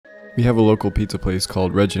We have a local pizza place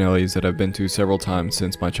called Reginelli's that I've been to several times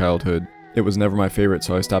since my childhood. It was never my favorite,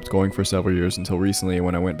 so I stopped going for several years until recently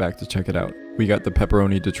when I went back to check it out. We got the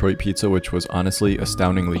pepperoni Detroit pizza, which was honestly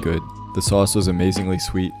astoundingly good. The sauce was amazingly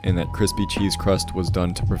sweet, and that crispy cheese crust was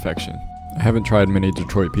done to perfection. I haven't tried many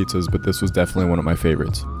Detroit pizzas, but this was definitely one of my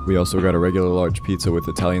favorites. We also got a regular large pizza with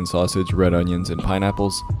Italian sausage, red onions, and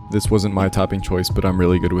pineapples. This wasn't my topping choice, but I'm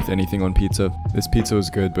really good with anything on pizza. This pizza was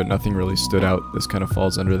good, but nothing really stood out. This kind of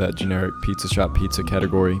falls under that generic pizza shop pizza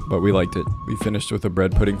category, but we liked it. We finished with a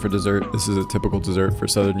bread pudding for dessert. This is a typical dessert for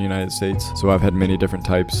southern United States, so I've had many different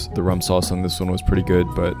types. The rum sauce on this one was pretty good,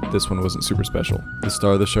 but this one wasn't super special. The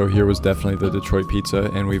star of the show here was definitely the Detroit pizza,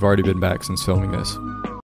 and we've already been back since filming this.